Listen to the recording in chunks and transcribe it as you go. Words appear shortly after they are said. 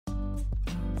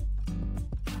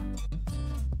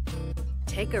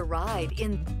Take a ride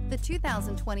in the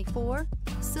 2024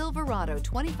 Silverado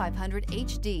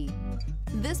 2500HD.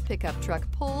 This pickup truck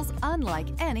pulls unlike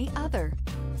any other.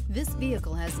 This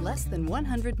vehicle has less than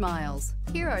 100 miles.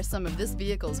 Here are some of this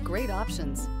vehicle's great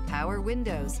options: power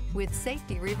windows with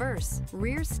safety reverse,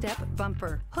 rear step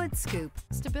bumper, hood scoop,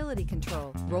 stability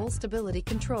control, roll stability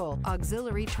control,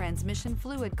 auxiliary transmission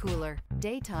fluid cooler,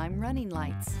 daytime running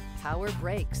lights, power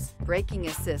brakes, braking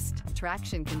assist,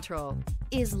 traction control.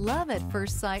 Is love at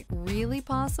first sight really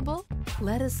possible?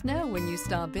 Let us know when you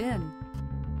stop in.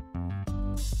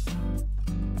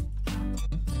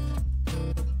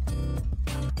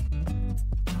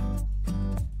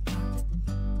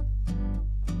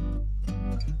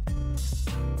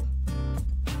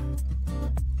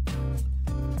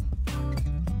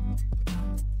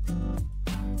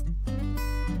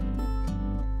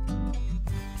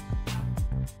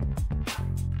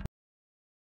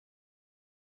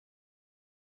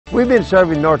 We've been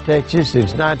serving North Texas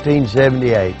since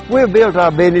 1978. We've built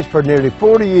our business for nearly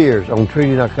 40 years on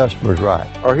treating our customers right.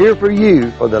 Are here for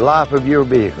you for the life of your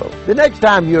vehicle. The next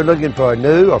time you're looking for a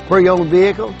new or pre-owned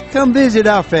vehicle, come visit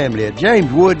our family at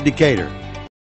James Wood Decatur.